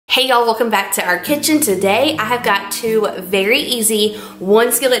Hey y'all, welcome back to our kitchen. Today I have got two very easy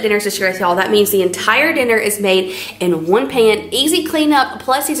one skillet dinners to share with y'all. That means the entire dinner is made in one pan, easy cleanup,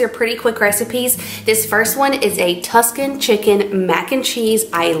 plus these are pretty quick recipes. This first one is a Tuscan chicken mac and cheese.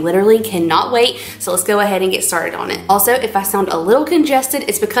 I literally cannot wait, so let's go ahead and get started on it. Also, if I sound a little congested,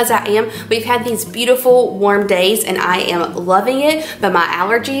 it's because I am. We've had these beautiful warm days and I am loving it, but my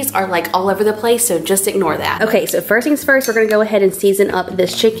allergies are like all over the place, so just ignore that. Okay, so first things first, we're gonna go ahead and season up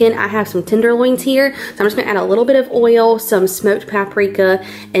this chicken. I have some tenderloins here, so I'm just gonna add a little bit of oil, some smoked paprika,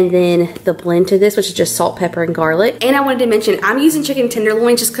 and then the blend to this, which is just salt, pepper, and garlic. And I wanted to mention, I'm using chicken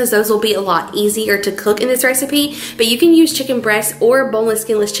tenderloins just because those will be a lot easier to cook in this recipe, but you can use chicken breasts or boneless,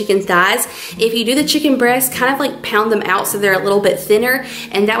 skinless chicken thighs. If you do the chicken breasts, kind of like pound them out so they're a little bit thinner,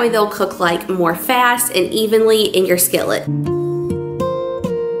 and that way they'll cook like more fast and evenly in your skillet.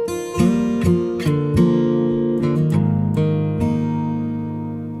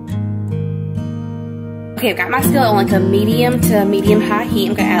 Okay, I've got my skillet on like a medium to medium high heat.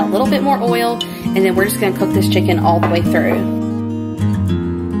 I'm gonna add a little bit more oil, and then we're just gonna cook this chicken all the way through.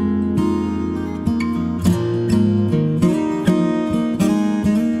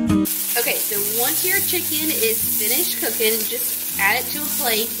 Okay, so once your chicken is finished cooking, just add it to a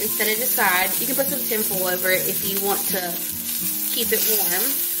plate and set it aside. You can put some tinfoil over it if you want to keep it warm.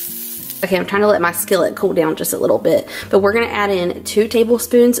 Okay, I'm trying to let my skillet cool down just a little bit, but we're gonna add in 2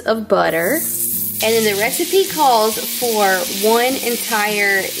 tablespoons of butter. And then the recipe calls for 1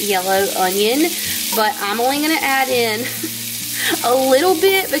 entire yellow onion, but I'm only gonna add in a little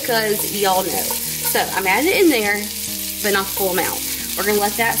bit because y'all know. So I'm adding it in there, but not the full amount. We're gonna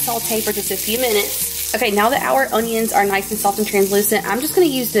let that saute for just a few minutes. Okay, now that our onions are nice and soft and translucent, I'm just gonna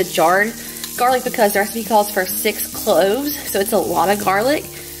use the jarred garlic because the recipe calls for 6 cloves, so it's a lot of garlic.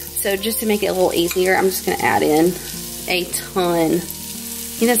 So just to make it a little easier, I'm just gonna add in a ton.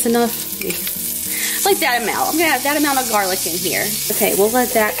 Think that's enough? Like that amount. I'm gonna add that amount of garlic in here. Okay, we'll let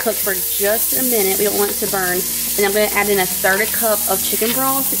that cook for just a minute. We don't want it to burn. And I'm gonna add in a 1/3 cup of chicken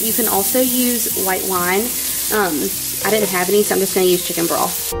broth. You can also use white wine. I didn't have any, so I'm just gonna use chicken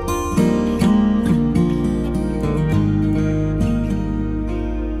broth.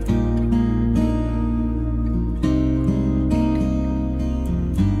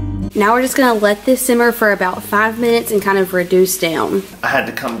 Now we're just gonna let this simmer for about 5 minutes and kind of reduce down. I had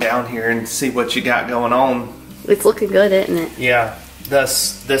to come down here and see what you got going on. It's looking good, isn't it? Yeah, the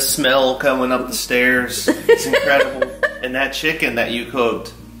smell coming up the stairs, it's incredible. And that chicken that you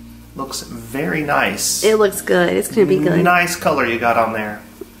cooked looks very nice. It looks good, it's gonna be good. Nice color you got on there.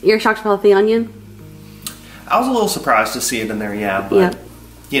 You're shocked about the onion? I was a little surprised to see it in there, yeah, but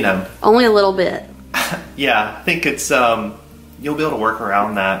you know. Only a little bit. Yeah, I think it's, you'll be able to work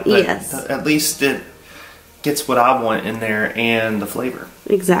around that. But yes. At least it gets what I want in there and the flavor.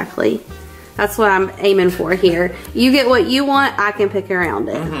 Exactly. That's what I'm aiming for here. You get what you want, I can pick around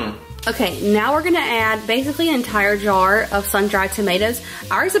it. Okay, now we're gonna add basically an entire jar of sun-dried tomatoes.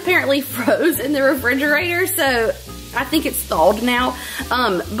 Ours apparently froze in the refrigerator, so I think it's thawed now.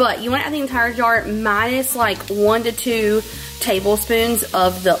 But you wanna add the entire jar minus like 1 to 2 tablespoons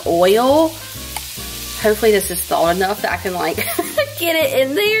of the oil. Hopefully this is thawed enough that I can like get it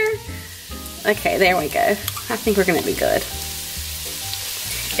in there. Okay, there we go. I think we're gonna be good.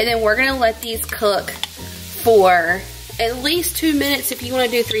 And then we're gonna let these cook for at least 2 minutes. If you wanna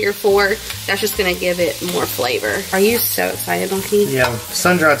do 3 or 4, that's just gonna give it more flavor. Are you so excited, Donkey? Yeah,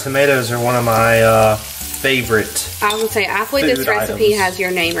 sun-dried tomatoes are one of my favorite I would say, I believe this recipe has your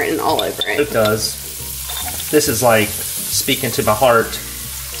name written all over it. It does. This is like speaking to my heart.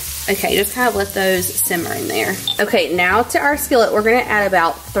 Okay, just kind of let those simmer in there. Okay, now to our skillet, we're gonna add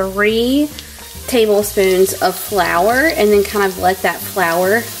about 3 tablespoons of flour and then kind of let that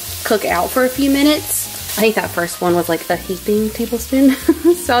flour cook out for a few minutes. I think that first one was like a heaping tablespoon,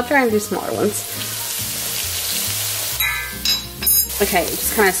 so I'll try and do smaller ones. Okay,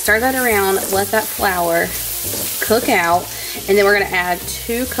 just kind of stir that around, let that flour cook out, and then we're gonna add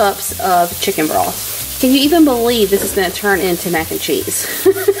 2 cups of chicken broth. Can you even believe this is gonna turn into mac and cheese?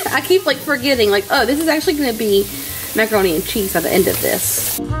 I keep like forgetting, like, oh, this is actually gonna be macaroni and cheese by the end of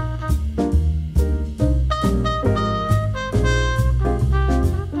this.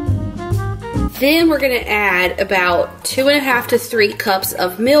 Then we're gonna add about 2.5 to 3 cups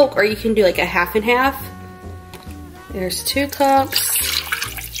of milk, or you can do like a half and half. There's 2 cups.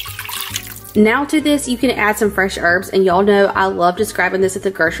 Now to this, you can add some fresh herbs, and y'all know I love just grabbing this at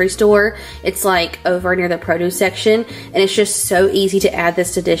the grocery store. It's like over near the produce section, and it's just so easy to add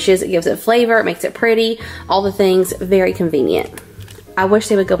this to dishes. It gives it flavor, it makes it pretty, all the things, very convenient. I wish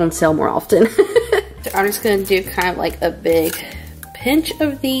they would go on sale more often. I'm just gonna do kind of like a big pinch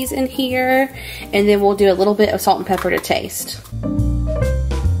of these in here, and then we'll do a little bit of salt and pepper to taste.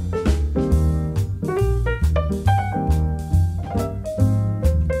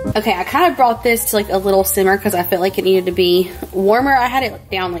 Okay, I kind of brought this to like a little simmer because I felt like it needed to be warmer. I had it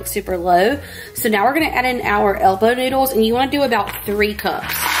down like super low. So now we're gonna add in our elbow noodles, and you wanna do about 3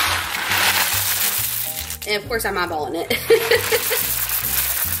 cups. And of course I'm eyeballing it.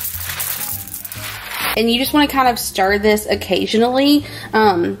 And you just wanna kind of stir this occasionally.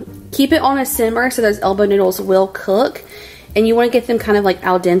 Keep it on a simmer so those elbow noodles will cook. And you wanna get them kind of like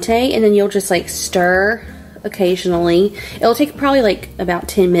al dente, and then you'll just like stir occasionally. It'll take probably like about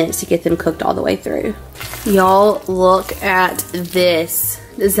 10 minutes to get them cooked all the way through. Y'all, look at this.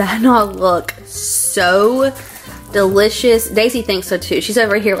 Does that not look so delicious? Daisy thinks so too. She's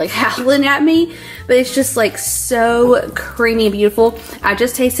over here like howling at me, but it's just like so creamy and beautiful. I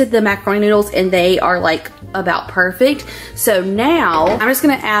just tasted the macaroni noodles and they are like about perfect. So now I'm just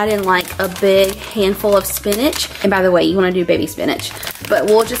gonna add in like a big handful of spinach. And by the way, you wanna do baby spinach, but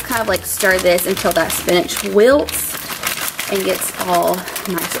we'll just kind of like stir this until that spinach wilts and gets all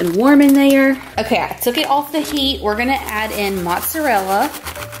nice and warm in there. Okay, I took it off the heat. We're gonna add in mozzarella.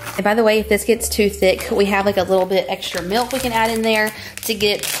 And by the way, if this gets too thick, we have like a little bit extra milk we can add in there to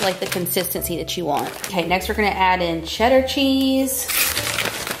get like the consistency that you want. Okay, next we're gonna add in cheddar cheese.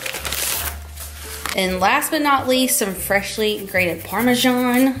 And last but not least, some freshly grated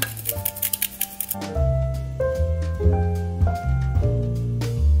Parmesan.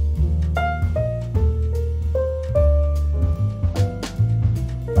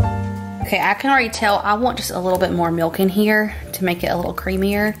 Okay, I can already tell I want just a little bit more milk in here to make it a little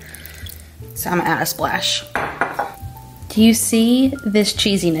creamier. So I'm gonna add a splash. Do you see this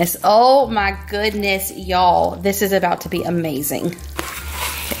cheesiness? Oh my goodness, y'all. This is about to be amazing.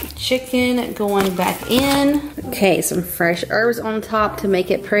 Okay, chicken going back in. Okay, some fresh herbs on top to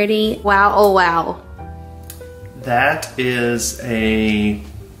make it pretty. Wow, oh wow. That is a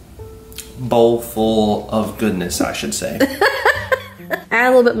bowl full of goodness, I should say. Add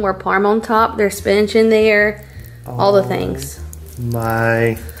a little bit more parm on top. There's spinach in there. All the things.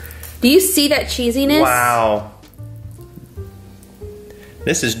 My. Do you see that cheesiness? Wow.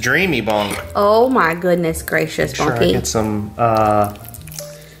 This is dreamy, Bonk. Oh my goodness gracious, Sure, I Bonky. get some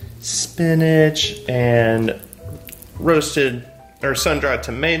spinach and roasted or sun-dried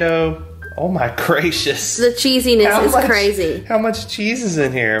tomato. Oh my gracious. The cheesiness is crazy. How much cheese is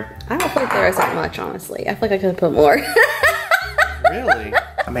in here? I don't feel like there is that much, honestly. I feel like I could put more. Really?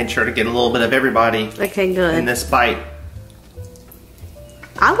 I made sure to get a little bit of everybody Okay, good. in this bite.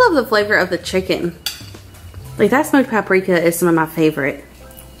 I love the flavor of the chicken. Like that smoked paprika is some of my favorite.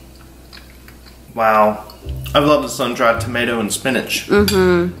 Wow. I love the sun-dried tomato and spinach.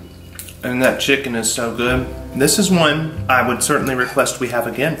 Mm-hmm. And that chicken is so good. This is one I would certainly request we have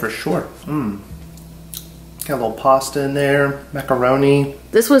again for sure. Mmm. Got a little pasta in there, macaroni.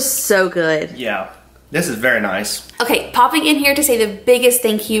 This was so good. Yeah. This is very nice. Okay, popping in here to say the biggest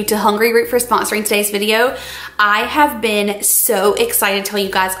thank you to Hungry Root for sponsoring today's video. I have been so excited to tell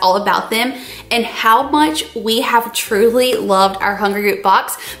you guys all about them and how much we have truly loved our Hungry Root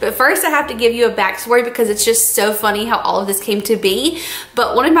box. But first I have to give you a backstory because it's just so funny how all of this came to be.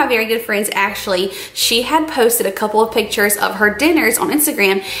 But one of my very good friends, actually, she had posted a couple of pictures of her dinners on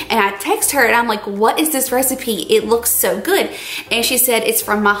Instagram, and I text her and I'm like, what is this recipe? It looks so good. And she said, it's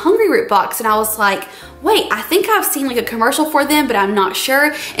from my Hungry Root box. And I was like, wait, I think I've seen like a commercial for them, but I'm not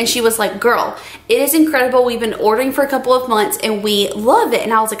sure. And she was like, girl, it is incredible. We've been ordering for a couple of months and we love it.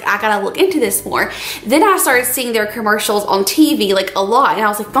 And I was like, I gotta look into this more. Then I started seeing their commercials on TV like a lot. And I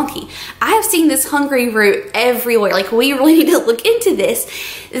was like, Funky, I have seen this Hungry Root everywhere. Like we really need to look into this.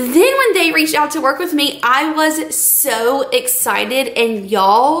 Then when they reached out to work with me, I was so excited, and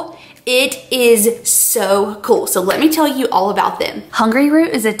y'all, it is so cool. So let me tell you all about them. Hungry Root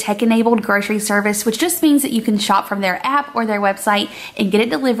is a tech-enabled grocery service, which just means that you can shop from their app or their website and get it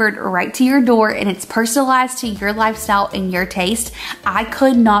delivered right to your door, and it's personalized to your lifestyle and your taste. I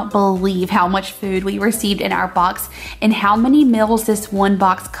could not believe how much food we received in our box and how many meals this one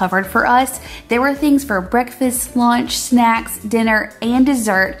box covered for us. There were things for breakfast, lunch, snacks, dinner, and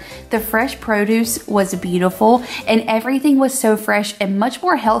dessert. The fresh produce was beautiful, and everything was so fresh and much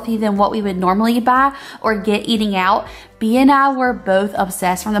more healthy than what we would normally buy or get eating out. B and I were both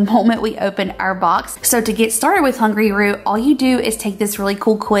obsessed from the moment we opened our box. So to get started with Hungryroot, all you do is take this really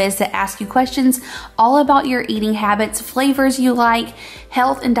cool quiz that asks you questions all about your eating habits, flavors you like,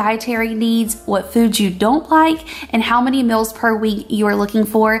 health and dietary needs, what foods you don't like, and how many meals per week you are looking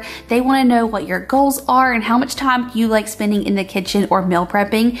for. They want to know what your goals are and how much time you like spending in the kitchen or meal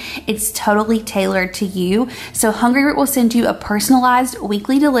prepping. It's totally tailored to you. So Hungryroot will send you a personalized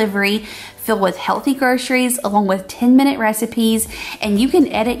weekly delivery filled with healthy groceries along with 10-minute recipes, and you can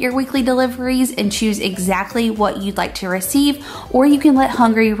edit your weekly deliveries and choose exactly what you'd like to receive, or you can let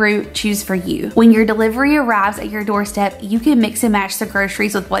Hungryroot choose for you. When your delivery arrives at your doorstep, you can mix and match the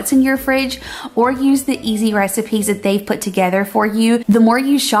groceries with what's in your fridge or use the easy recipes that they've put together for you. The more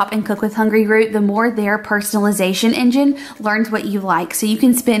you shop and cook with Hungryroot, the more their personalization engine learns what you like, so you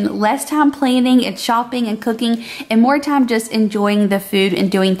can spend less time planning and shopping and cooking and more time just enjoying the food and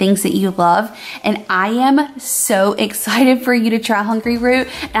doing things that you love. And I am so excited for you to try Hungryroot,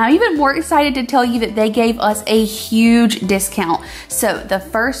 and I'm even more excited to tell you that they gave us a huge discount. So the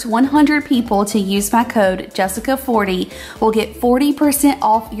first 100 people to use my code Jessica40 will get 40%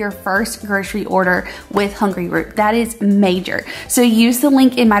 off your first grocery order with Hungryroot. That is major. So use the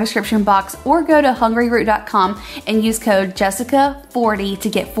link in my description box or go to hungryroot.com and use code Jessica40 to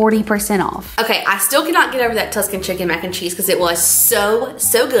get 40% off. Okay, I still cannot get over that Tuscan chicken mac and cheese because it was so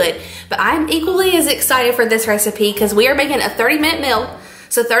good, but I'm equally as excited for this recipe because we are making a 30-minute meal.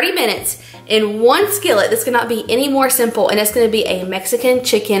 So 30 minutes in one skillet. This cannot be any more simple, and it's gonna be a Mexican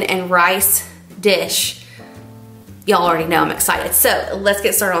chicken and rice dish. Y'all already know I'm excited. So let's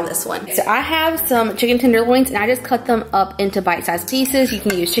get started on this one. So I have some chicken tenderloins, and I just cut them up into bite-sized pieces. You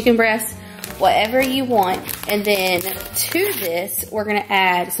can use chicken breasts, whatever you want. And then to this, we're gonna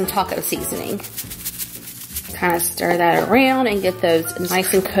add some taco seasoning. Kind of stir that around and get those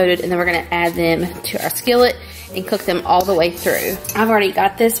nice and coated, and then we're gonna add them to our skillet and cook them all the way through. I've already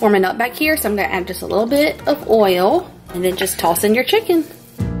got this warming up back here, so I'm gonna add just a little bit of oil and then just toss in your chicken.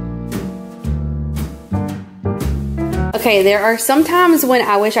 Okay, there are some times when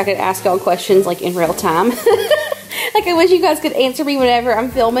I wish I could ask y'all questions like in real time. Like I wish you guys could answer me whenever I'm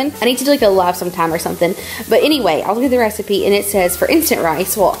filming. I need to do like a live sometime or something. But anyway, I'll look at the recipe and it says for instant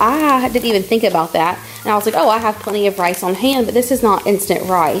rice. Well, I didn't even think about that. And I was like, oh, I have plenty of rice on hand, but this is not instant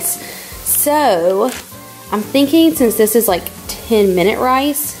rice. So I'm thinking since this is like 10-minute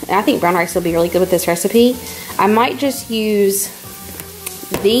rice, and I think brown rice will be really good with this recipe, I might just use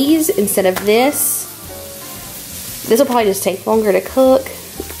these instead of this. This will probably just take longer to cook.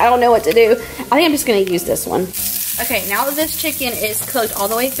 I don't know what to do. I think I'm just gonna use this one. Okay, now that this chicken is cooked all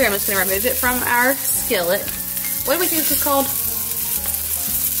the way through, I'm just gonna remove it from our skillet. What do we think this is called?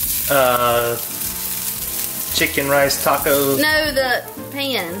 Chicken rice taco. No, the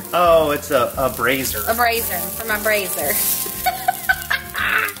pan. Oh, it's a brazier. A brazier, for my brazier.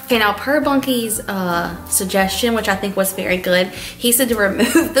 Okay, now per Bunky's suggestion, which I think was very good, he said to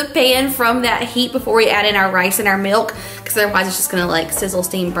remove the pan from that heat before we add in our rice and our milk, because otherwise it's just gonna like sizzle,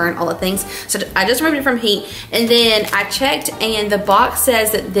 steam, burn, all the things. So I just removed it from heat, and then I checked, and the box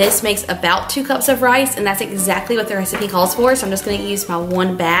says that this makes about 2 cups of rice, and that's exactly what the recipe calls for. So I'm just gonna use my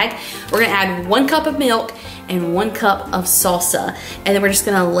 1 bag. We're gonna add 1 cup of milk and 1 cup of salsa, and then we're just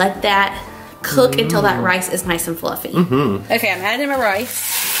gonna let that cook until that rice is nice and fluffy. Okay, I'm adding my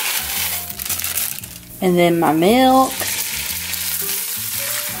rice. And then my milk.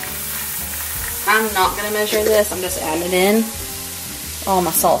 I'm not gonna measure this, I'm just adding it in. All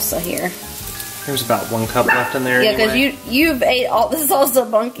my salsa here. There's about 1 cup left in there. Yeah, because anyway. you've ate all the salsa,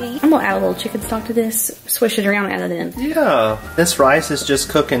 Bunky. I'm gonna add a little chicken stock to this, swish it around and add it in. Yeah. This rice is just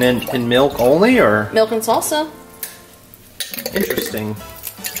cooking in milk only, or? Milk and salsa. Interesting.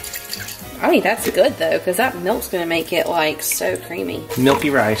 I think that's good though, because that milk's gonna make it like so creamy.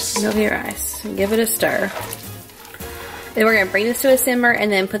 Milky rice. Milky rice. Give it a stir. Then we're gonna bring this to a simmer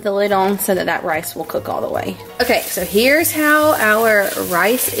and then put the lid on so that that rice will cook all the way. Okay, so here's how our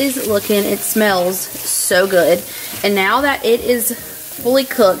rice is looking. It smells so good. And now that it is fully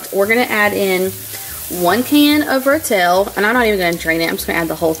cooked, we're gonna add in 1 can of Rotel, and I'm not even gonna drain it, I'm just gonna add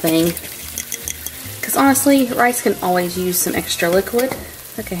the whole thing. Because honestly, rice can always use some extra liquid.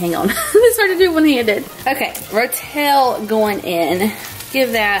 Okay, hang on. It's hard to do one-handed. Okay, Rotel going in.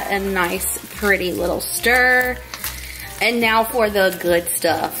 Give that a nice, pretty little stir. And now for the good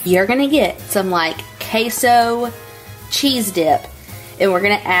stuff. You're gonna get some like queso cheese dip. And we're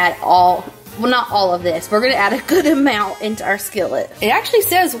gonna add well, not all of this. We're gonna add a good amount into our skillet. It actually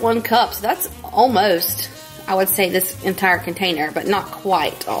says 1 cup, so that's almost, I would say, this entire container, but not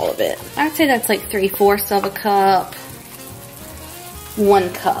quite all of it. I'd say that's like 3/4 of a cup. 1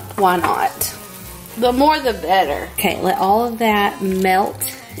 cup, why not? The more the better. Okay, let all of that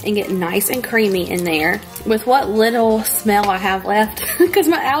melt and get nice and creamy in there. With what little smell I have left, because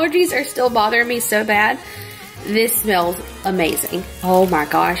my allergies are still bothering me so bad, this smells amazing. Oh my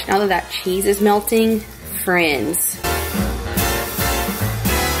gosh, now that that cheese is melting, friends.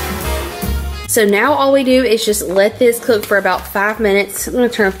 So now all we do is just let this cook for about 5 minutes. I'm gonna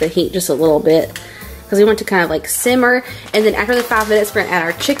turn up the heat just a little bit because we want to kind of like simmer. And then after the 5 minutes, we're gonna add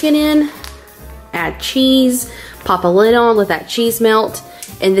our chicken in, add cheese, pop a lid on, let that cheese melt,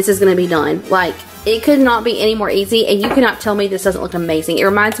 and this is gonna be done. Like, it could not be any more easy, and you cannot tell me this doesn't look amazing. It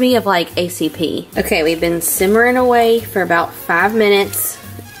reminds me of like ACP. Okay, we've been simmering away for about 5 minutes.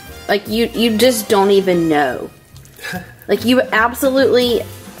 Like, you just don't even know. Like, you absolutely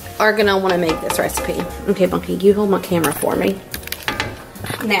are gonna wanna make this recipe. Okay, Bunky, you hold my camera for me.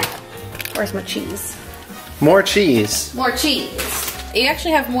 Now, where's my cheese? More cheese. More cheese. You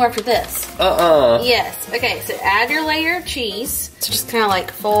actually have more after this. Yes. Okay, so add your layer of cheese. So just kind of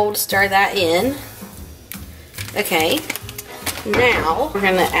like fold, stir that in. Okay. Now, we're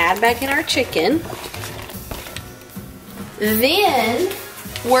gonna add back in our chicken. Then,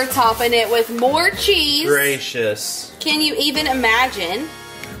 we're topping it with more cheese. Gracious. Can you even imagine?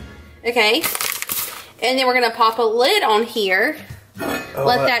 Okay. And then we're gonna pop a lid on here.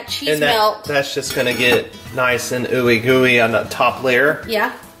 Let that cheese melt. That's just gonna get nice and ooey gooey on the top layer.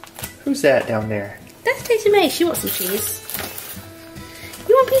 Yeah. Who's that down there? That's Daisy Mae. She wants some cheese.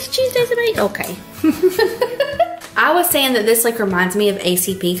 You want a piece of cheese, Daisy Mae? Okay. I was saying that this like reminds me of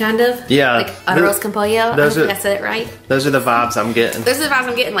ACP kind of. Yeah. Like arroz con pollo. I don't think I said it right. Those are the vibes I'm getting. Those are the vibes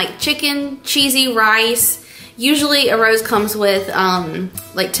I'm getting. Like chicken, cheesy rice. Usually arroz comes with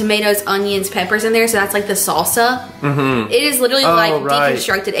like tomatoes, onions, peppers in there, so that's like the salsa. Mm-hmm. It is literally like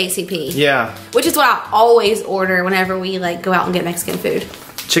deconstructed ACP. Yeah. Which is what I always order whenever we like go out and get Mexican food.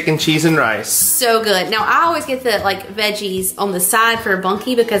 Chicken, cheese, and rice. So good. Now I always get the like veggies on the side for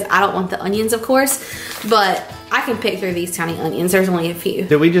Bunky because I don't want the onions, of course, but I can pick through these tiny onions. There's only a few.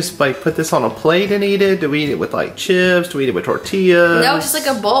 Do we just like put this on a plate and eat it? Do we eat it with like chips? Do we eat it with tortillas? No, it's just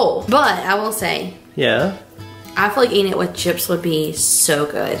like a bowl. But I will say, yeah, I feel like eating it with chips would be so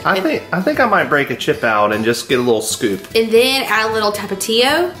good. I think I might break a chip out and just get a little scoop. And then add a little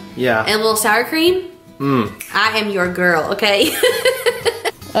tapatio. Yeah. And a little sour cream. Mmm. I am your girl, okay?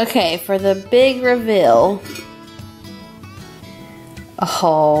 Okay, for the big reveal.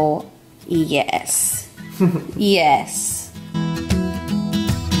 Oh, yes. Yes.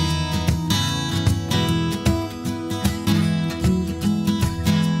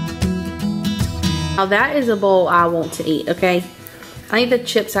 Now that is a bowl I want to eat, okay? I think the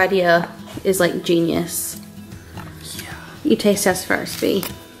chips idea is like genius. Yeah. You taste test first, B.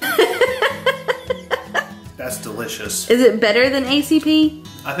 That's delicious. Is it better than ACP?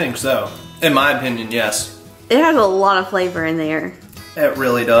 I think so. In my opinion, yes. It has a lot of flavor in there. It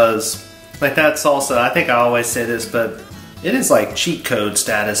really does. Like that salsa, I think I always say this, but it is like cheat code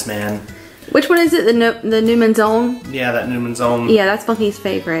status, man. Which one is it? The Newman's Own? Yeah, that Newman's Own. Yeah, that's Bunky's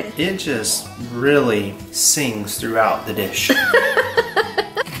favorite. It just really sings throughout the dish.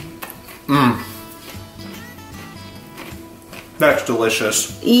 Mmm. That's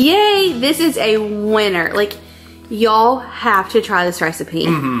delicious. Yay! This is a winner. Like, y'all have to try this recipe.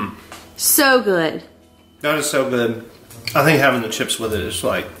 Mm-hmm. So good. That is so good. I think having the chips with it is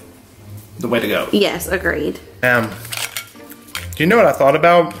like the way to go. Yes, agreed. Do you know what I thought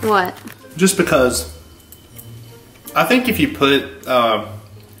about? What? Just because I think if you put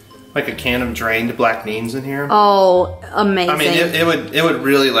like a can of drained black beans in here. Oh, amazing. I mean, it would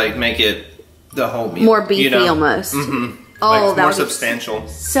really like make it the whole meal. More beefy, you know? Almost. Mm-hmm. Oh, like, that more would substantial.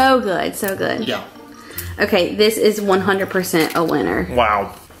 So good, so good. Yeah. Okay, this is 100% a winner.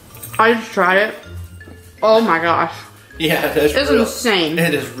 Wow. I just tried it. Oh my gosh. Yeah, it's insane.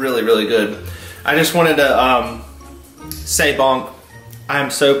 It is really, really good. I just wanted to say, Bonk,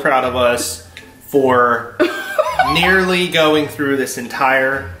 I'm so proud of us for nearly going through this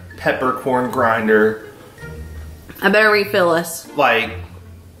entire peppercorn grinder. I better refill us. Like,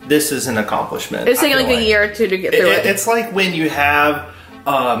 this is an accomplishment. It's taking like a year or two to get through it. It's like when you have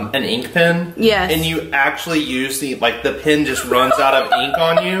an ink pen. Yes. And you actually use the pen just runs out of ink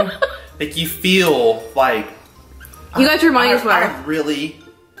on you. Like you feel like you got your money's worth.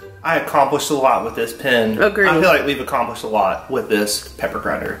 I accomplished a lot with this pen. Agreed. I feel like we've accomplished a lot with this pepper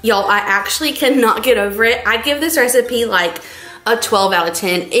grinder. Y'all, I actually cannot get over it. I give this recipe like a 12 out of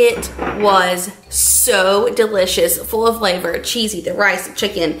 10. It was so delicious, full of flavor, cheesy, the rice, the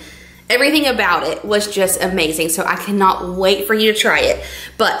chicken, Everything about it was just amazing. So I cannot wait for you to try it.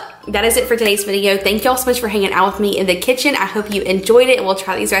 But that is it for today's video. Thank y'all so much for hanging out with me in the kitchen. I hope you enjoyed it and we'll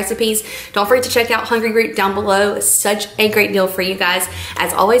try these recipes. Don't forget to check out Hungry Group down below. Such a great deal for you guys.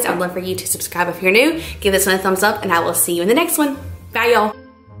 As always, I'd love for you to subscribe if you're new. Give this one a thumbs up and I will see you in the next one. Bye y'all.